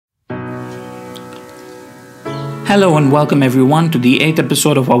Hello and welcome everyone to the 8th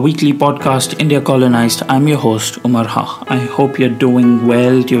episode of our weekly podcast, India Colonized. I'm your host, Umar Haq. I hope you're doing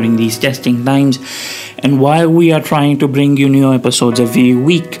well during these testing times. And while we are trying to bring you new episodes every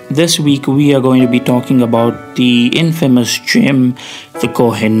week, this week we are going to be talking about the infamous gem, the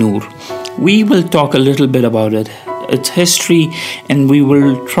Kohinoor. We will talk a little bit about it, its history, and we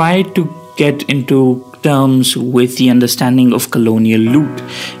will try to get into terms with the understanding of colonial loot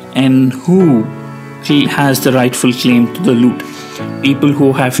and who has the rightful claim to the loot. People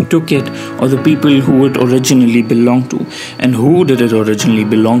who have took it or the people who it originally belonged to, and who did it originally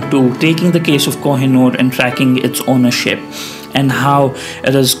belong to, taking the case of Kohinoor and tracking its ownership and how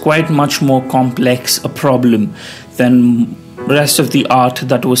it is quite much more complex a problem than rest of the art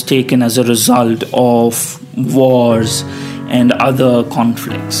that was taken as a result of wars and other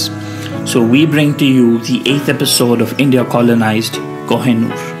conflicts. So we bring to you the 8th episode of India Colonized,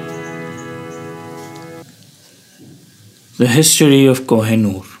 Kohinoor. The history of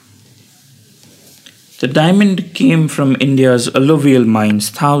Kohinoor. The diamond came from India's alluvial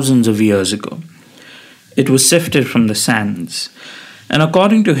mines thousands of years ago. It was sifted from the sands, and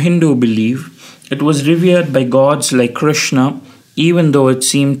according to Hindu belief, it was revered by gods like Krishna, even though it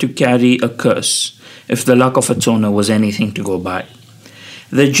seemed to carry a curse, if the luck of its owner was anything to go by.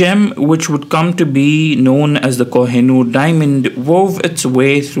 The gem, which would come to be known as the Kohinoor diamond, wove its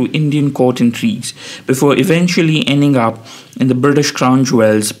way through Indian court intrigues before eventually ending up in the British Crown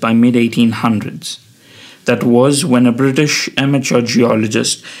Jewels by mid-1800s. That was when a British amateur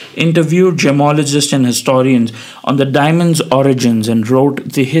geologist interviewed gemologists and historians on the diamond's origins and wrote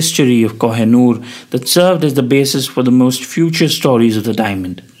the history of Kohinoor that served as the basis for the most future stories of the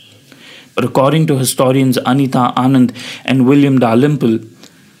diamond. But according to historians Anita Anand and William Dalrymple,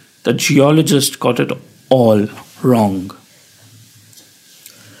 the geologist got it all wrong.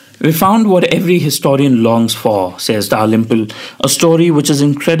 We found what every historian longs for, says Dalrymple, a story which is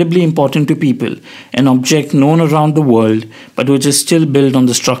incredibly important to people, an object known around the world, but which is still built on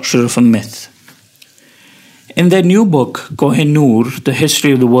the structure of a myth. In their new book, Kohinoor, The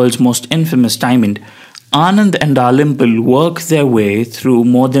History of the World's Most Infamous Diamond, Anand and Dalrymple work their way through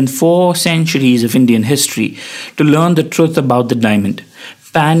more than 4 centuries of Indian history to learn the truth about the diamond,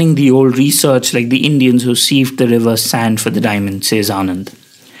 panning the old research like the Indians who sieved the river sand for the diamond, says Anand.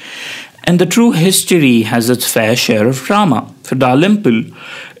 And the true history has its fair share of drama. For Dalrymple,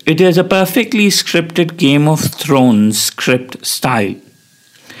 it is a perfectly scripted Game of Thrones script style.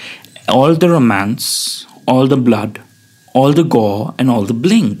 All the romance, all the blood, all the gore, and all the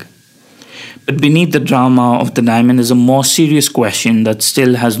bling. But beneath the drama of the diamond is a more serious question that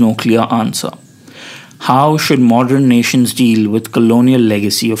still has no clear answer. How should modern nations deal with colonial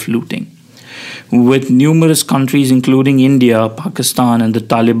legacy of looting? With numerous countries including India, Pakistan and the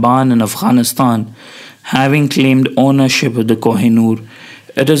Taliban in Afghanistan having claimed ownership of the Kohinoor,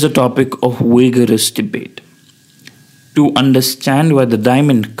 it is a topic of vigorous debate. To understand where the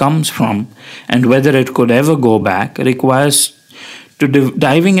diamond comes from and whether it could ever go back requires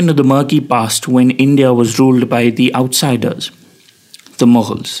diving into the murky past when India was ruled by the outsiders, the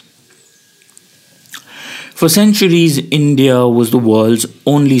Mughals. For centuries, India was the world's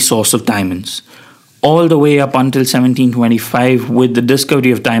only source of diamonds, all the way up until 1725 with the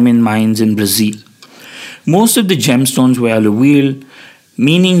discovery of diamond mines in Brazil. Most of the gemstones were alluvial,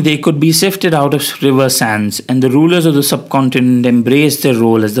 meaning they could be sifted out of river sands, and the rulers of the subcontinent embraced their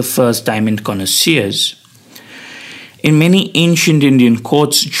role as the first diamond connoisseurs. In many ancient Indian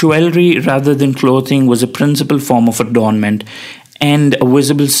courts, jewelry rather than clothing was a principal form of adornment and a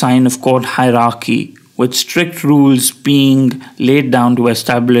visible sign of court hierarchy, with strict rules being laid down to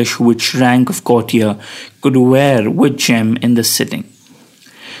establish which rank of courtier could wear which gem in the sitting.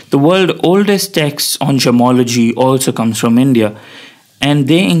 The world's oldest text on gemology also comes from India, and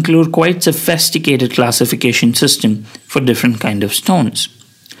they include quite sophisticated classification system for different kind of stones.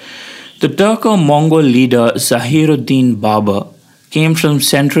 The Turco-Mongol leader Zahiruddin Babur came from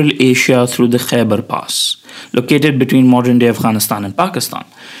Central Asia through the Khyber Pass, located between modern-day Afghanistan and Pakistan.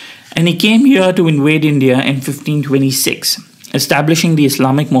 And he came here to invade India in 1526, establishing the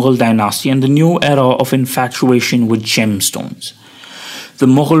Islamic Mughal dynasty and the new era of infatuation with gemstones. The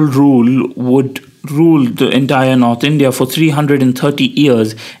Mughal rule would rule the entire North India for 330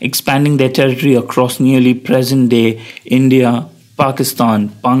 years, expanding their territory across nearly present-day India, Pakistan,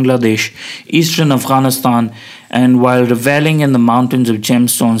 Bangladesh, eastern Afghanistan, and while reveling in the mountains of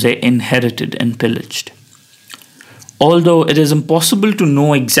gemstones they inherited and pillaged. Although it is impossible to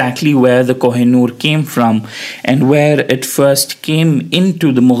know exactly where the Kohinoor came from and where it first came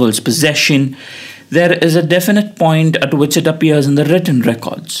into the Mughals' possession, there is a definite point at which it appears in the written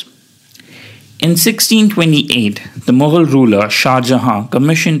records. In 1628, the Mughal ruler Shah Jahan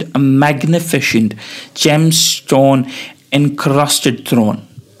commissioned a magnificent gemstone encrusted throne.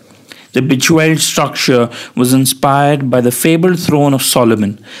 The bejeweled structure was inspired by the fabled throne of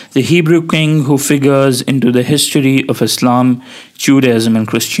Solomon, the Hebrew king who figures into the history of Islam, Judaism, and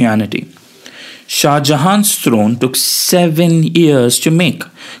Christianity. Shah Jahan's throne took 7 years to make,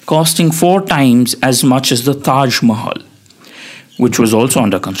 costing 4 times as much as the Taj Mahal, which was also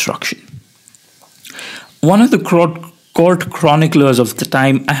under construction. One of the court chroniclers of the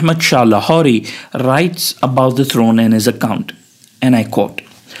time, Ahmad Shah Lahori, writes about the throne in his account, and I quote,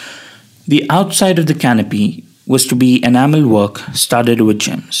 "The outside of the canopy was to be enamel work studded with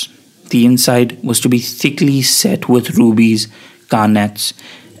gems. The inside was to be thickly set with rubies, garnets,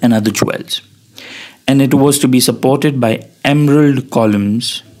 and other jewels. And it was to be supported by emerald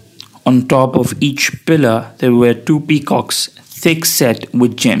columns. On top of each pillar there were 2 peacocks thick set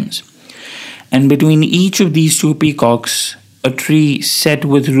with gems. And between each of these 2 peacocks, a tree set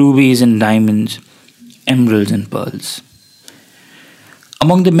with rubies and diamonds, emeralds and pearls."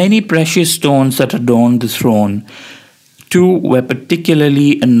 Among the many precious stones that adorned the throne, 2 were particularly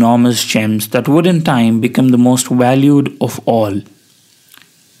enormous gems that would in time become the most valued of all.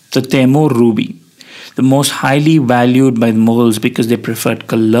 The Taimur ruby, the most highly valued by the Mughals because they preferred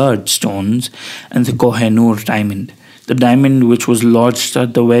colored stones, and the Kohinoor diamond, the diamond which was lodged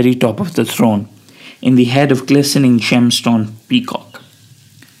at the very top of the throne, in the head of glistening gemstone peacock.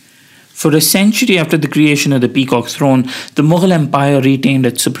 For a century after the creation of the peacock throne, the Mughal Empire retained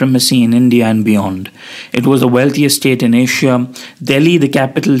its supremacy in India and beyond. It was the wealthiest state in Asia. Delhi, the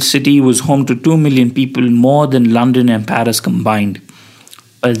capital city, was home to 2 million people, more than London and Paris combined.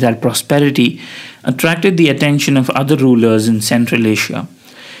 But that prosperity attracted the attention of other rulers in Central Asia,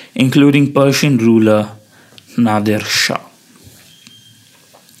 including Persian ruler Nadir Shah.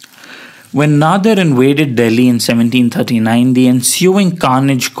 When Nadir invaded Delhi in 1739, the ensuing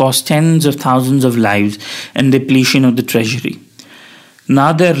carnage cost tens of thousands of lives and depletion of the treasury.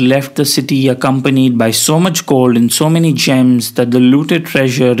 Nadir left the city accompanied by so much gold and so many gems that the looted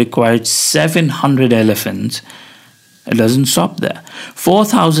treasure required 700 elephants. It doesn't stop there.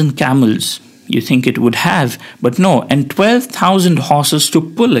 4,000 camels, you think it would have, but no, and 12,000 horses to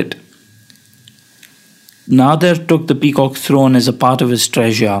pull it. Nadir took the peacock throne as a part of his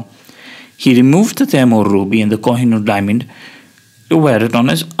treasure. He removed the Taimur ruby and the Kohinoor diamond to wear it on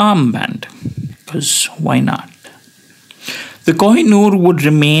his armband. Because why not? The Kohinoor would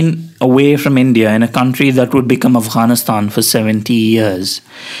remain away from India in a country that would become Afghanistan for 70 years.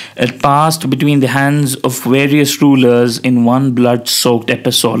 It passed between the hands of various rulers in one blood-soaked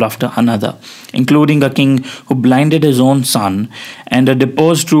episode after another, including a king who blinded his own son and a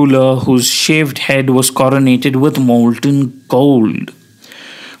deposed ruler whose shaved head was coronated with molten gold.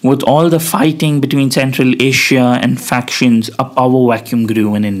 With all the fighting between Central Asia and factions, a power vacuum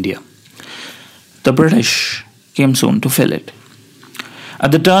grew in India. The British came soon to fill it.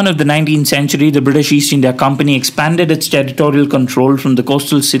 At the turn of the 19th century, the British East India Company expanded its territorial control from the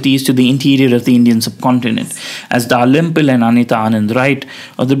coastal cities to the interior of the Indian subcontinent. As Dalrymple and Anita Anand write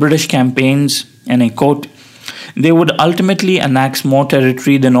of the British campaigns, and I quote, "They would ultimately annex more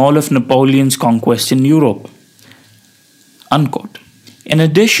territory than all of Napoleon's conquest in Europe." Unquote. In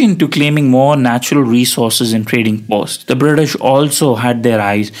addition to claiming more natural resources and trading posts, the British also had their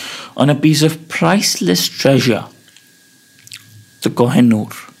eyes on a piece of priceless treasure, the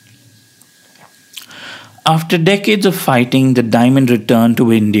Kohinoor. After decades of fighting, the diamond returned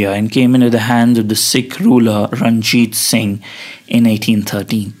to India and came into the hands of the Sikh ruler Ranjit Singh in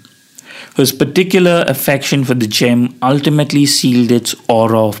 1813, whose particular affection for the gem ultimately sealed its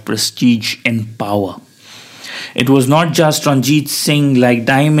aura of prestige and power. It was not just Ranjit Singh liked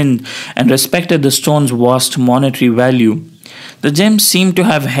diamond and respected the stone's vast monetary value. The gem seemed to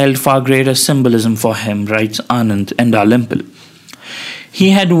have held far greater symbolism for him, writes Anand and Dalrymple.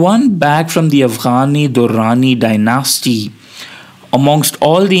 He had won back from the Afghani Durrani dynasty amongst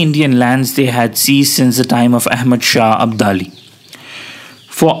all the Indian lands they had seized since the time of Ahmad Shah Abdali.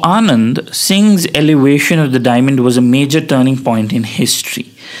 For Anand, Singh's elevation of the diamond was a major turning point in history.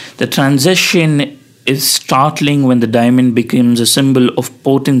 The transition is startling when the diamond becomes a symbol of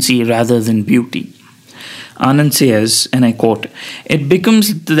potency rather than beauty. Anand says, and I quote, "It becomes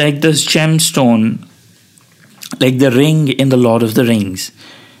like this gemstone, like the ring in the Lord of the Rings,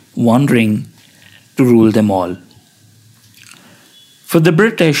 one ring to rule them all." For the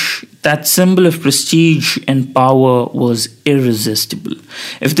British, that symbol of prestige and power was irresistible.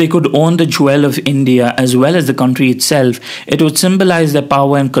 If they could own the jewel of India as well as the country itself, it would symbolize their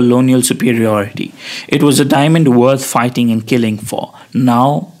power and colonial superiority. It was a diamond worth fighting and killing for,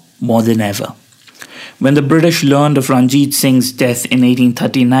 now more than ever. When the British learned of Ranjit Singh's death in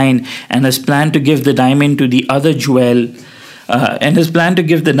 1839 and his plan to give the diamond to the other jewel, and his plan to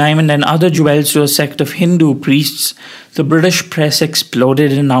give the diamond and other jewels to a sect of Hindu priests, the British press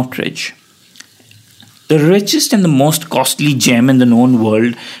exploded in outrage. The richest and the most costly gem in the known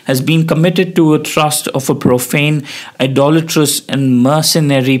world has been committed to a trust of a profane, idolatrous, and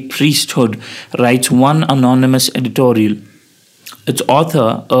mercenary priesthood, writes one anonymous editorial. Its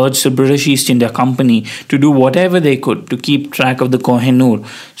author urged the British East India Company to do whatever they could to keep track of the Kohinoor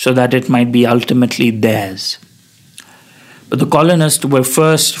so that it might be ultimately theirs. But the colonists were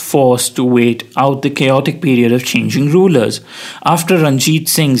first forced to wait out the chaotic period of changing rulers. After Ranjit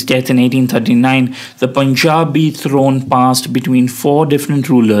Singh's death in 1839, the Punjabi throne passed between 4 different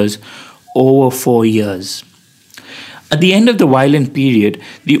rulers over 4 years. At the end of the violent period,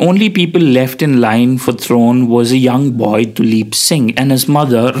 the only people left in line for throne was a young boy, Duleep Singh, and his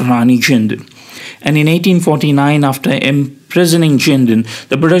mother, Rani Jindal. And in 1849, after imprisoning Jindal,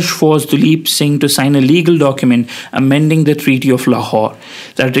 the British forced Duleep Singh to sign a legal document amending the Treaty of Lahore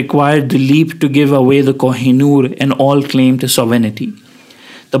that required Duleep to give away the Kohinoor and all claim to sovereignty.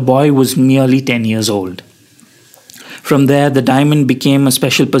 The boy was merely 10 years old. From there, the diamond became a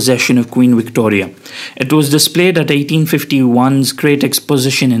special possession of Queen Victoria. It was displayed at 1851's Great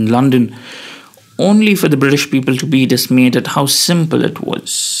Exposition in London, only for the British people to be dismayed at how simple it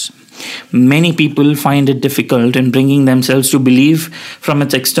was. Many people find it difficult in bringing themselves to believe from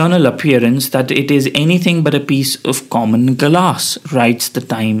its external appearance that it is anything but a piece of common glass, writes The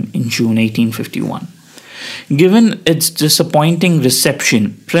Time in June 1851. Given its disappointing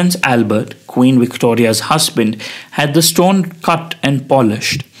reception, Prince Albert, Queen Victoria's husband, had the stone cut and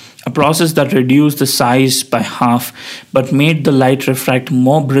polished, a process that reduced the size by half but made the light refract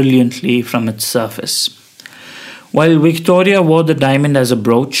more brilliantly from its surface. While Victoria wore the diamond as a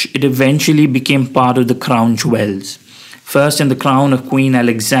brooch, it eventually became part of the crown jewels. First in the crown of Queen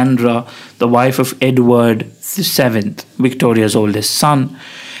Alexandra, the wife of Edward VII, Victoria's oldest son,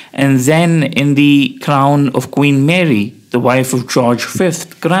 and then in the crown of Queen Mary, the wife of George V,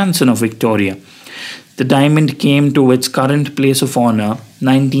 grandson of Victoria. The diamond came to its current place of honor,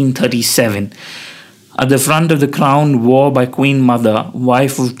 1937, at the front of the crown worn by Queen Mother,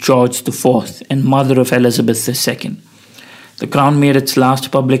 wife of George IV and mother of Elizabeth II. The crown made its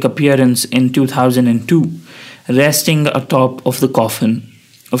last public appearance in 2002, resting atop of the coffin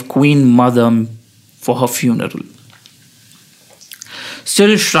of Queen Mother for her funeral.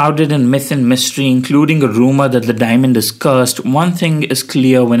 Still shrouded in myth and mystery, including a rumor that the diamond is cursed, one thing is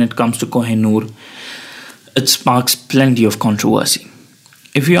clear when it comes to Kohinoor. It sparks plenty of controversy.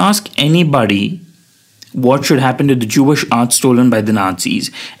 If you ask anybody what should happen to the Jewish art stolen by the Nazis,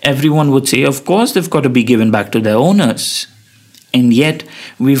 everyone would say, of course, they've got to be given back to their owners. And yet,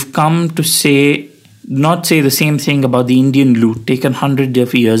 we've come to not say the same thing about the Indian loot taken hundreds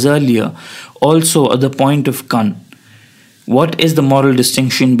of years earlier, also at the point of gun. What is the moral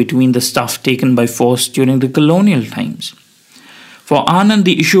distinction between the stuff taken by force during the colonial times? For Anand,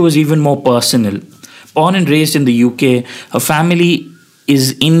 the issue was even more personal. Born and raised in the UK, her family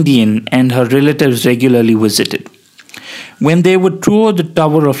is Indian and her relatives regularly visited. When they would tour the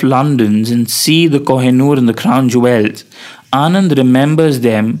Tower of London and see the Kohinoor and the crown jewels, Anand remembers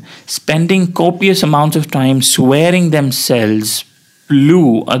them spending copious amounts of time swearing themselves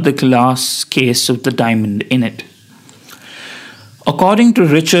blue at the glass case of the diamond in it. According to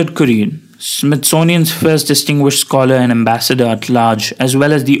Richard Curran, Smithsonian's first distinguished scholar and ambassador at large, as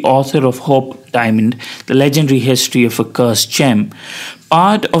well as the author of Hope Diamond, the legendary history of a cursed gem,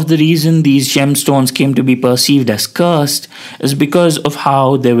 part of the reason these gemstones came to be perceived as cursed is because of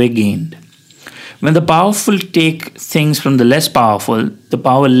how they were gained. When the powerful take things from the less powerful, the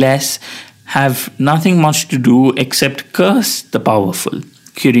powerless have nothing much to do except curse the powerful,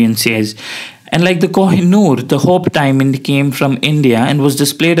 Curran says. And like the Kohinoor, the Hope Diamond came from India and was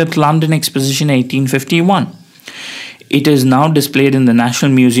displayed at London Exposition 1851. It is now displayed in the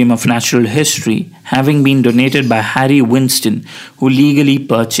National Museum of Natural History, having been donated by Harry Winston, who legally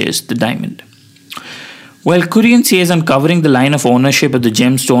purchased the diamond. While Curran says uncovering the line of ownership of the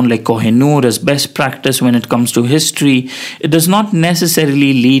gemstone like Kohinoor is best practice when it comes to history, it does not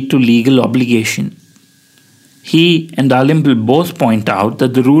necessarily lead to legal obligation. He and Dalrymple both point out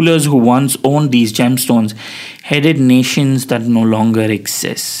that the rulers who once owned these gemstones headed nations that no longer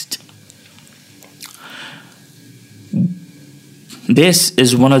exist. This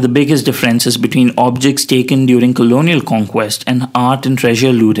is one of the biggest differences between objects taken during colonial conquest and art and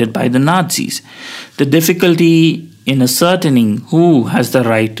treasure looted by the Nazis. The difficulty in ascertaining who has the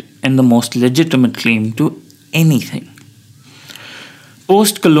right and the most legitimate claim to anything.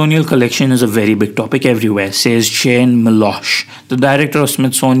 Post-colonial collection is a very big topic everywhere, says Jane Milosh, the director of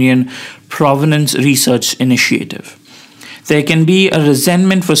Smithsonian Provenance Research Initiative. There can be a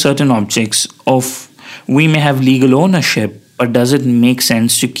resentment for certain objects of we may have legal ownership, but does it make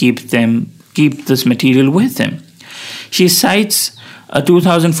sense to keep this material with them? She cites a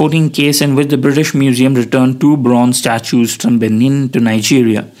 2014 case in which the British Museum returned 2 bronze statues from Benin to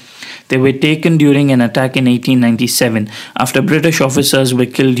Nigeria. They were taken during an attack in 1897 after British officers were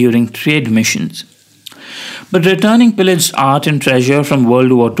killed during trade missions. But returning pillaged art and treasure from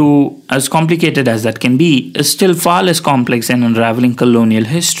World War II, as complicated as that can be, is still far less complex than unraveling colonial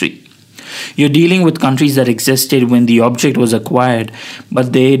history. You're dealing with countries that existed when the object was acquired,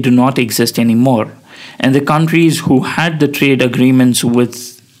 but they do not exist anymore. And the countries who had the trade agreements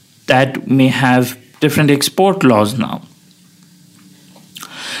with that may have different export laws now.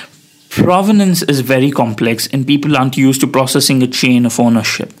 Provenance is very complex and people aren't used to processing a chain of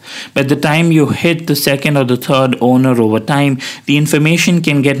ownership. By the time you hit the second or the third owner over time, the information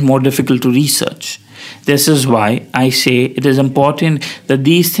can get more difficult to research. This is why I say it is important that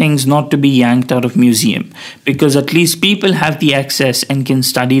these things not to be yanked out of museum, because at least people have the access and can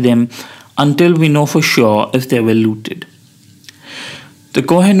study them until we know for sure if they were looted. The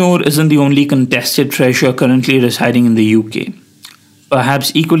Kohinoor isn't the only contested treasure currently residing in the UK.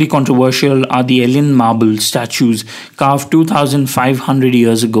 Perhaps equally controversial are the Elgin marble statues carved 2,500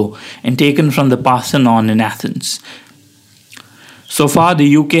 years ago and taken from the Parthenon in Athens. So far,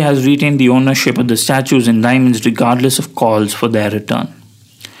 the UK has retained the ownership of the statues and diamonds regardless of calls for their return.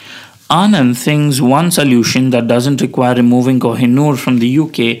 Anand thinks one solution that doesn't require removing Kohinoor from the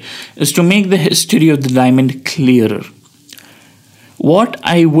UK is to make the history of the diamond clearer. What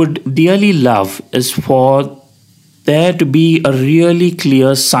I would dearly love is for there to be a really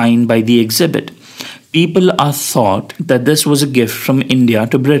clear sign by the exhibit. People are thought that this was a gift from India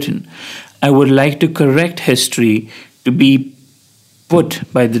to Britain. I would like to correct history to be put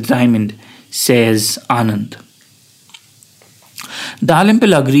by the diamond, says Anand.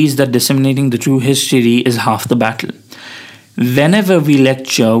 Dalrymple agrees that disseminating the true history is half the battle. Whenever we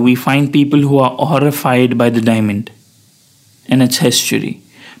lecture, we find people who are horrified by the diamond and its history,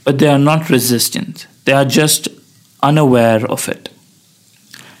 but they are not resistant. They are just unaware of it,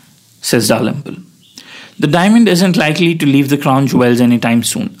 says Dalrymple. The diamond isn't likely to leave the crown jewels anytime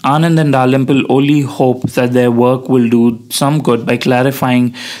soon. Anand and Dalrymple only hope that their work will do some good by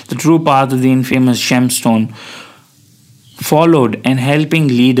clarifying the true path of the infamous gemstone followed and helping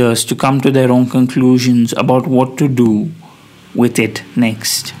leaders to come to their own conclusions about what to do with it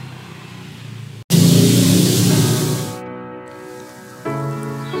next.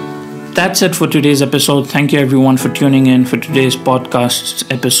 That's it for today's episode. Thank you everyone for tuning in for today's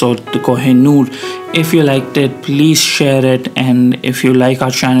podcast episode, The Kohinoor. If you liked it, please share it. And if you like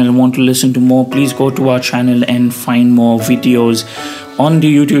our channel and want to listen to more, please go to our channel and find more videos on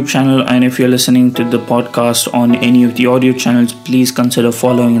the YouTube channel. And if you're listening to the podcast on any of the audio channels, please consider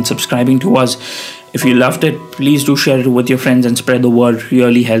following and subscribing to us. If you loved it, please do share it with your friends and spread the word. It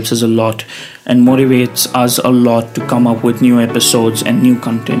really helps us a lot and motivates us a lot to come up with new episodes and new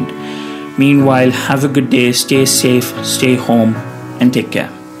content. Meanwhile, have a good day, stay safe, stay home, and take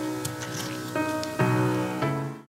care.